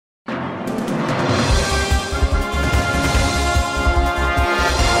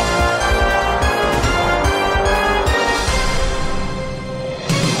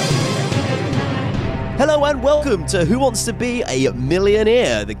and welcome to Who Wants to Be a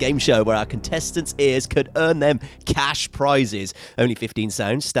Millionaire, the game show where our contestants' ears could earn them cash prizes. Only 15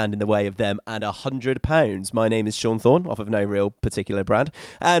 sounds stand in the way of them and £100. My name is Sean Thorne, off of no real particular brand,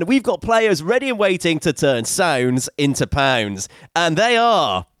 and we've got players ready and waiting to turn sounds into pounds. And they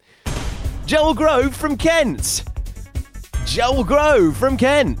are Joel Grove from Kent. Joel Grove from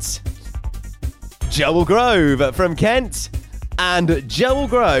Kent. Joel Grove from Kent. And Joel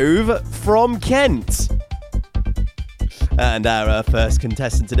Grove from Kent. And our first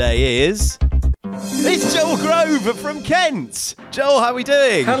contestant today is... It's Joel Grove from Kent. Joel, how are we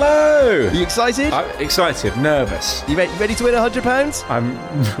doing? Hello. Are you excited? I'm excited, nervous. You ready to win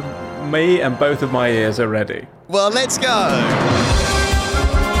 £100? Me and both of my ears are ready. Well, let's go.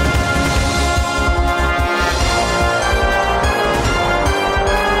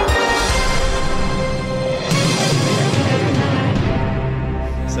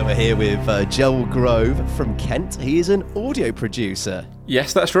 We're here with Joel Grove from Kent. He is an audio producer.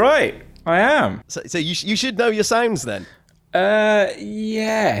 Yes, that's right. I am. So you should know your sounds then?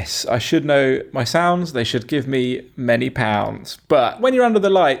 Yes. I should know my sounds. They should give me many pounds. But when you're under the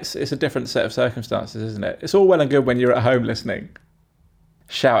lights, it's a different set of circumstances, isn't it? It's all well and good when you're at home listening,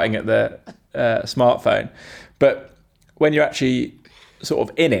 shouting at the smartphone. But when you're actually sort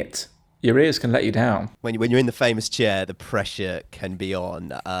of in it, your ears can let you down. When you're in the famous chair, the pressure can be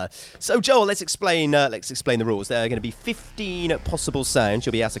on. So, Joel, let's explain the rules. There are going to be 15 possible sounds.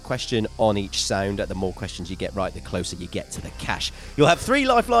 You'll be asked a question on each sound. The more questions you get right, the closer you get to the cash. You'll have 3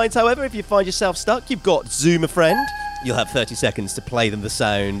 lifelines, however. If you find yourself stuck, you've got Zoom a friend. You'll have 30 seconds to play them the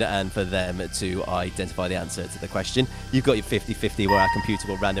sound and for them to identify the answer to the question. You've got your 50-50 where our computer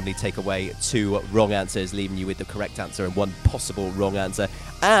will randomly take away 2 wrong answers, leaving you with the correct answer and 1 possible wrong answer.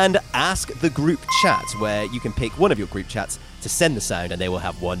 And ask the group chat, where you can pick one of your group chats to send the sound and they will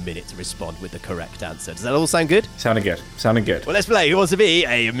have 1 minute to respond with the correct answer. Does that all sound good? Sounding good. Well, let's play Who Wants to Be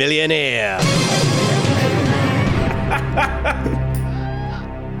a Millionaire?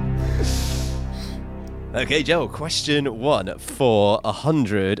 Okay, Joel, question 1 for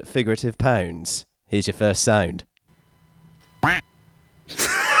 100 figurative pounds. Here's your first sound.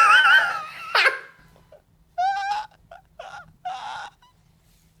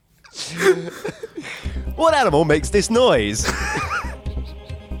 What animal makes this noise?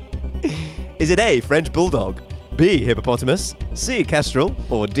 Is it A, French bulldog, B, hippopotamus, C, kestrel,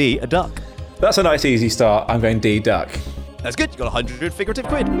 or D, a duck? That's a nice easy start. I'm going D, duck. That's good. You got 100 figurative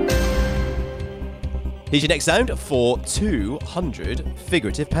quid. Here's your next sound for 200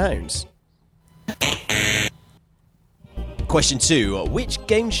 figurative pounds. Question 2. Which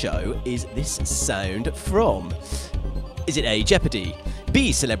game show is this sound from? Is it A, Jeopardy,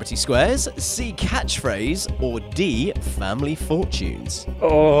 B, Celebrity Squares, C, Catchphrase, or D, Family Fortunes?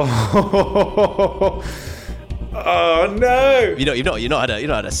 Oh no! You've not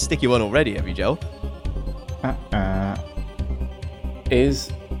had a sticky one already, have you, Joel?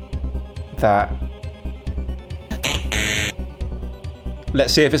 Is that?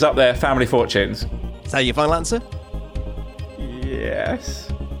 Let's see if it's up there. Family Fortunes. Is that your final answer? Yes.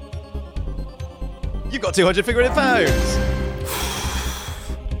 You've got 200 figurative pounds.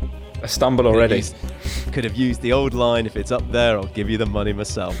 I stumble already. Could have used the old line, if it's up there, I'll give you the money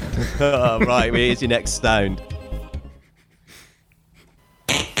myself. Right, here's your next sound.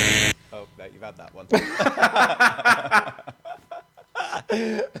 Oh, no, you've had that one.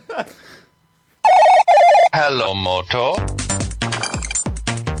 Hello, Moto.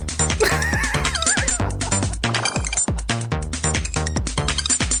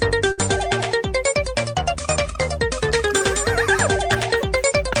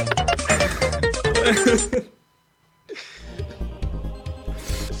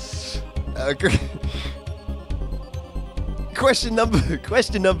 Question number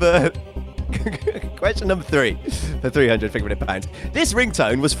 3 for 300 figurative pounds. This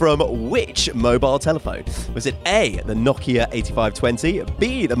ringtone was from which mobile telephone? Was it A, the Nokia 8520,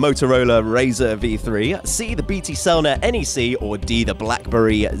 B, the Motorola Razr V3, C, the BT Cellnet NEC, or D, the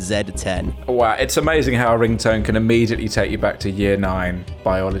BlackBerry Z10? Wow, it's amazing how a ringtone can immediately take you back to year 9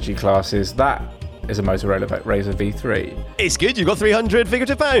 biology classes. That is a Motorola Razr V3. It's good, you've got 300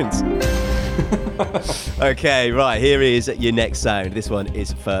 figurative pounds. Okay, right, here is your next sound. This one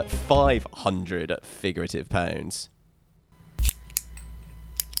is for 500 figurative pounds.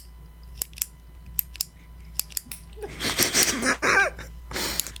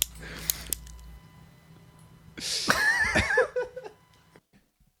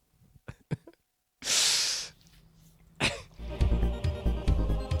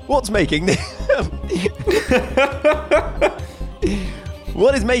 What's making this?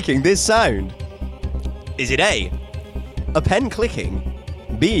 What is making this sound? Is it A, a pen clicking,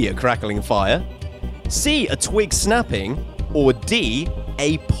 B, a crackling fire, C, a twig snapping, or D,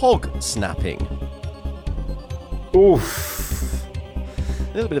 a pog snapping? Oof.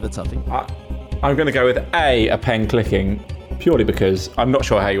 A little bit of a toughie. I'm going to go with a pen clicking, purely because I'm not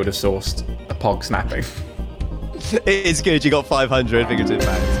sure how you would have sourced a pog snapping. It's good. You got 500 figurative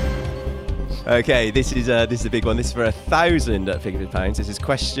pounds. Okay, this is a big one. This is for 1,000 figurative pounds. This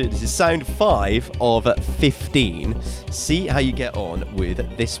is sound 5 of 15. See how you get on with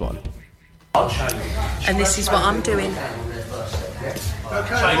this one. And this is what I'm doing.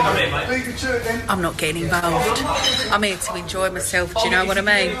 I'm not getting involved. I'm here to enjoy myself, do you know what I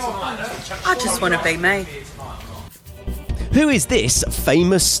mean? I just want to be me. Who is this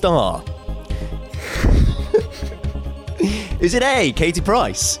famous star? Is it A, Katie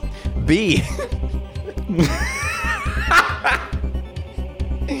Price? B.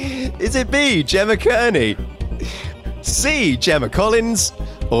 Is it B, Gemma Kearney? C, Gemma Collins?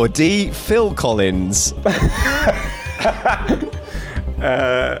 Or D, Phil Collins?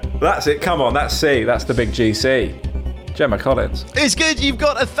 That's it. Come on, that's C. That's the big GC. Gemma Collins. It's good. You've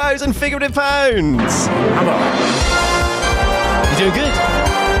got 1,000 figurative pounds. Come on. You're doing good.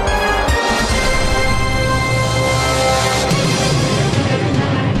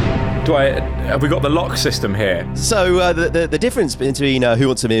 Have we got the lock system here? So the difference between Who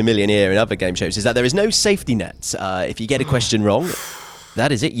Wants to Be a Millionaire and other game shows is that there is no safety net. If you get a question wrong,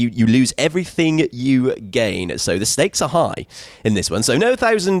 that is it. You lose everything you gain. So the stakes are high in this one. So no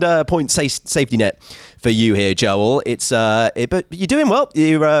 1,000-point safety net for you here, Joel. But you're doing well.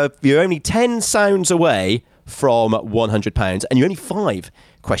 You're only 10 sounds away from £100, and you're only 5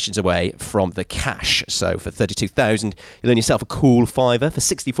 questions away from the cash. So for 32,000, you earn yourself a cool fiver. For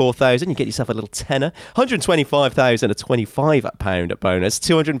 64,000, you get yourself a little tenner. 125,000, a £25 bonus.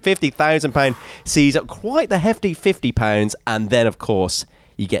 250,000 pound sees quite the hefty £50, and then of course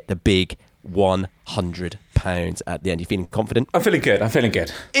you get the big £100 at the end. You feeling confident? I'm feeling good.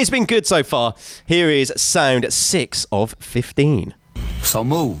 It's been good so far. Here is sound 6 of 15. So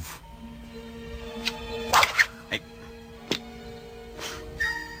move.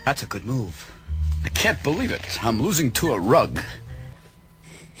 That's a good move. I can't believe it. I'm losing to a rug.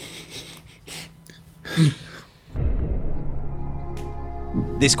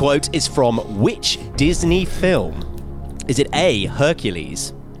 This quote is from which Disney film? Is it A,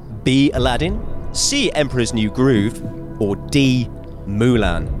 Hercules, B, Aladdin, C, Emperor's New Groove, or D,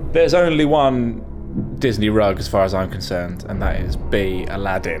 Mulan? There's only one Disney rug as far as I'm concerned, and that is B,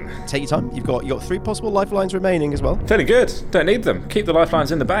 Aladdin. Take your time. You've got 3 possible lifelines remaining as well. Feeling good. Don't need them. Keep the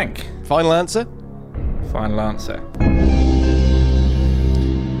lifelines in the bank. Final answer? Final answer.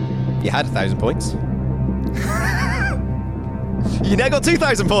 You had 1,000 points. You now got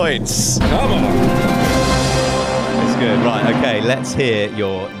 2,000 points. Come on. That's good. Right, okay, let's hear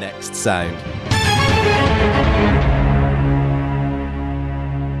your next sound.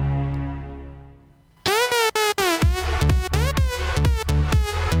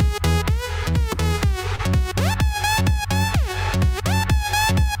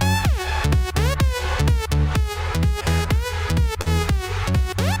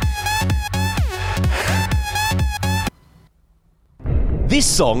 This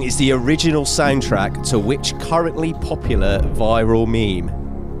song is the original soundtrack to which currently popular viral meme?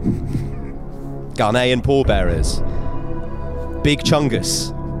 Ghanaian pallbearers, Big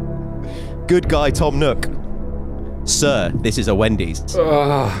Chungus, Good Guy Tom Nook, Sir, This Is a Wendy's.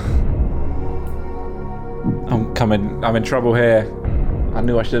 I'm in trouble here. I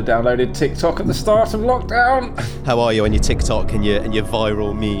knew I should have downloaded TikTok at the start of lockdown. How are you on your TikTok and your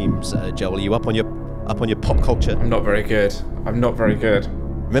viral memes, Joel? Are you up on your pop culture? I'm not very good.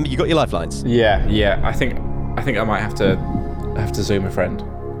 Remember, you got your lifelines. Yeah. I think I might have to Zoom a friend.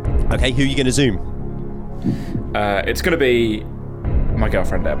 Okay, who are you going to Zoom? It's going to be my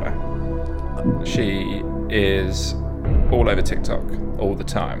girlfriend Emma. She is all over TikTok all the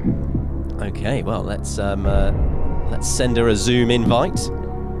time. Okay, well let's send her a Zoom invite.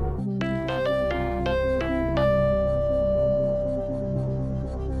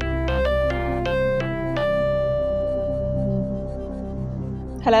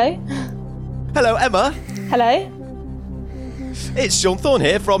 Hello? Hello, Emma. Hello? It's Sean Thorne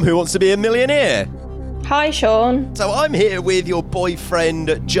here from Who Wants to Be a Millionaire. Hi, Sean. So I'm here with your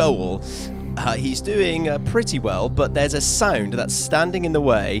boyfriend, Joel. He's doing pretty well, but there's a sound that's standing in the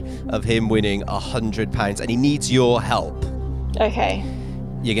way of him winning £100, and he needs your help. Okay.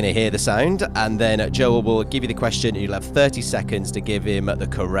 You're going to hear the sound, and then Joel will give you the question, and you'll have 30 seconds to give him the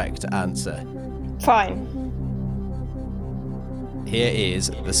correct answer. Fine. Here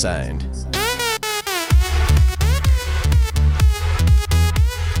is the sound.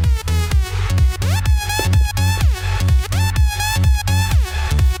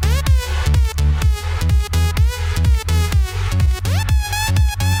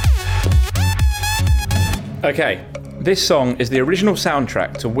 Okay, this song is the original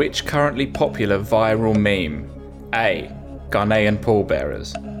soundtrack to which currently popular viral meme? A. Ghanaian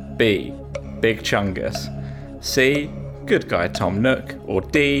pallbearers. B. Big Chungus. C. Good Guy Tom Nook. Or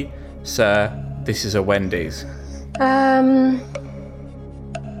D. Sir, this is a Wendy's. I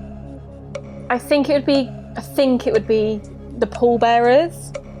think it would be the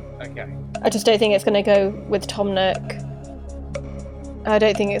pallbearers. Okay. I just don't think it's going to go with Tom Nook. I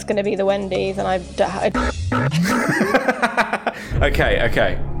don't think it's going to be the Wendy's, and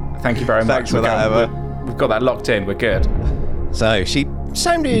Okay. Thank you very much. Thanks for that, Emma. We've got that locked in. We're good. So she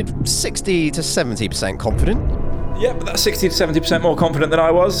sounded 60 to 70% confident. Yeah, but that's 60 to 70% more confident than I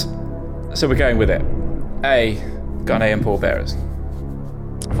was. So we're going with it. A. Ghanaian pallbearers.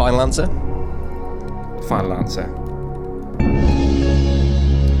 Final answer? Final answer.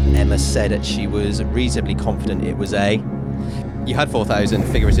 Emma said that she was reasonably confident it was A. You had 4,000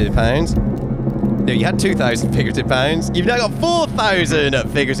 figurative pounds. No, you had 2,000 figurative pounds. You've now got 4,000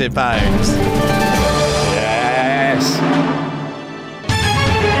 figurative pounds. Yes.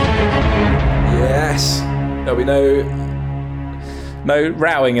 Yes. There'll be no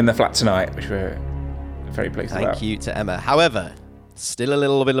rowing in the flat tonight, which we're very pleased about. Thank you to Emma. However, still a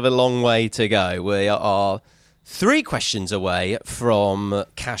little bit of a long way to go. We are 3 questions away from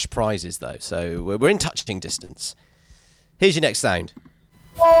cash prizes, though, so we're in touching distance. Here's your next sound.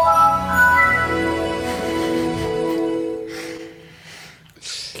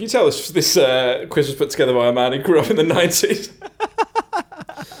 Can you tell us this quiz was put together by a man who grew up in the 90s?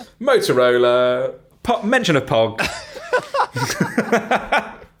 Motorola, mention of Pog.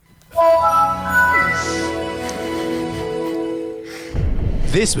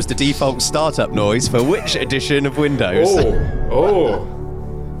 This was the default startup noise for which edition of Windows? Oh.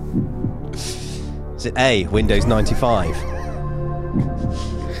 Is it A, Windows 95?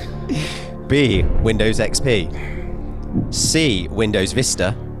 B, Windows XP? C, Windows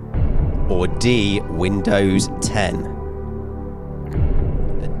Vista? Or D, Windows 10?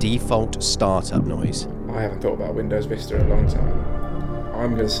 The default startup noise. I haven't thought about Windows Vista in a long time.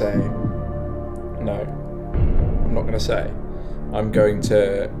 I'm going to say no. I'm not going to say. I'm going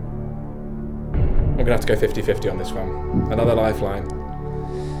to have to go 50-50 on this one. Another lifeline.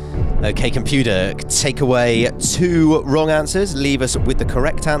 Okay, computer, take away 2 wrong answers, leave us with the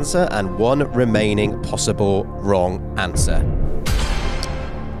correct answer and 1 remaining possible wrong answer.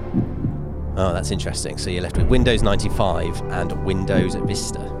 Oh, that's interesting. So you're left with Windows 95 and Windows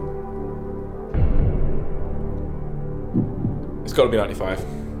Vista. It's got to be 95.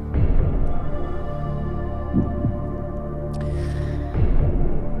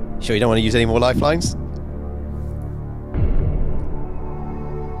 Sure you don't want to use any more lifelines?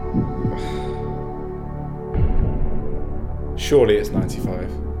 Surely it's 95.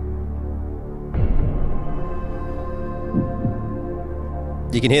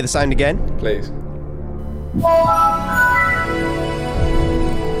 You can hear the sound again? Please.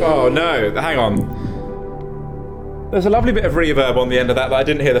 Oh no, hang on. There's a lovely bit of reverb on the end of that I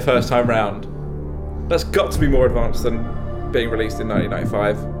didn't hear the first time round. That's got to be more advanced than being released in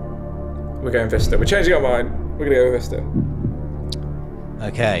 1995. We're going Vista. We're changing our mind. We're going to go with Vista.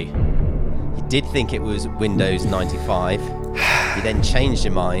 Okay. You did think it was Windows 95. You then changed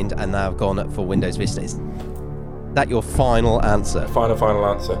your mind and now have gone for Windows Vista. Is that your final answer? Final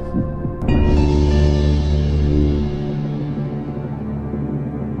answer.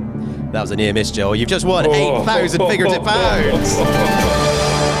 That was a near miss, Joel. You've just won 8,000 figurative pounds.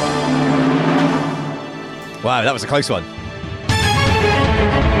 Wow, that was a close one.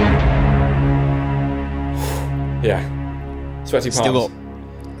 Yeah. Sweaty palms.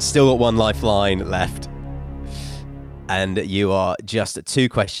 Still got 1 lifeline left. And you are just 2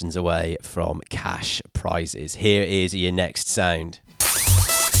 questions away from cash prizes. Here is your next sound.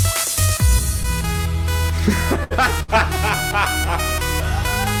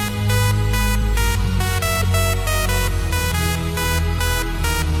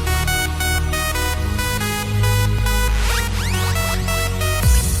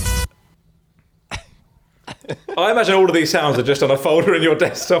 I imagine all of these sounds are just on a folder in your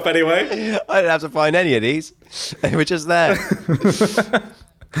desktop anyway. I didn't have to find any of these. They were just there.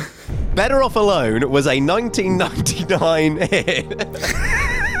 Better Off Alone was a 1999 hit.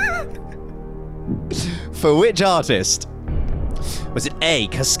 For which artist? Was it A,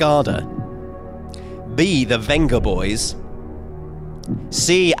 Cascada? B, the Venga Boys?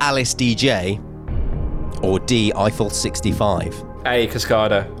 C, Alice DJ? Or D, Eiffel 65? A,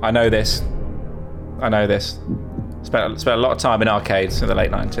 Cascada. I know this. Spent a lot of time in arcades in the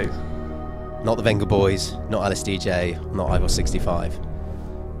late 90s. Not the Venga Boys, not Alice DJ, not Eiffel 65.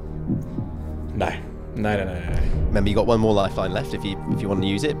 No, No. Remember, you got one more lifeline left if you want to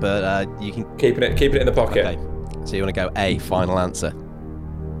use it, but you can Keeping it in the pocket. Okay. So you want to go A, final answer.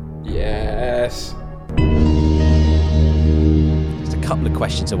 Yes. Just a couple of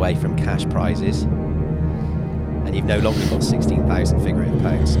questions away from cash prizes, and you've no longer got 16,000 figure eight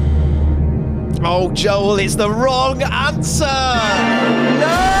pounds. Oh, Joel, it's the wrong answer! No!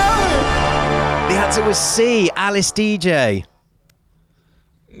 The answer was C, Alice DJ.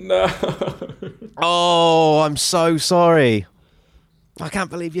 No. Oh, I'm so sorry. I can't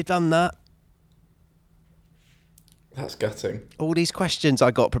believe you've done that. That's gutting. All these questions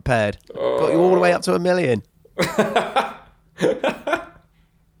I got prepared. Got you all the way up to 1 million.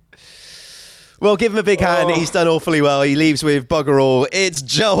 Well, give him a big hand. He's done awfully well. He leaves with bugger all. It's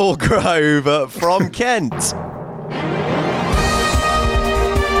Joel Grove from Kent.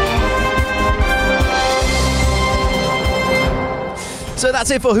 So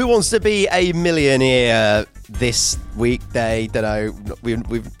that's it for Who Wants to Be a Millionaire this weekday. Don't know.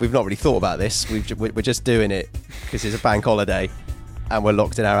 We've not really thought about this. We're just doing it because it's a bank holiday and we're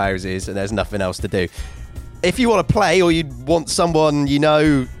locked in our houses and there's nothing else to do. If you want to play or you want someone you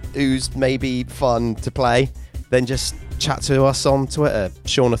know who's maybe fun to play, then just chat to us on Twitter,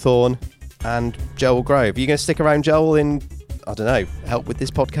 Shauna Thorne and Joel Grove. Are you going to stick around, Joel, in, I don't know, help with this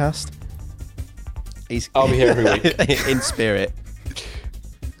podcast? I'll be here every week. In spirit.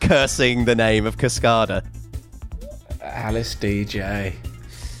 Cursing the name of Cascada. Alice DJ.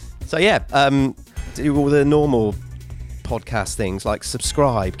 So yeah, do all the normal podcast things like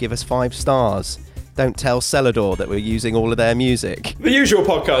subscribe, give us 5 stars. Don't tell Celador that we're using all of their music. The usual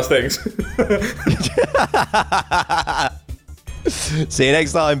podcast things. See you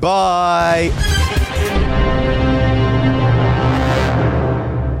next time. Bye.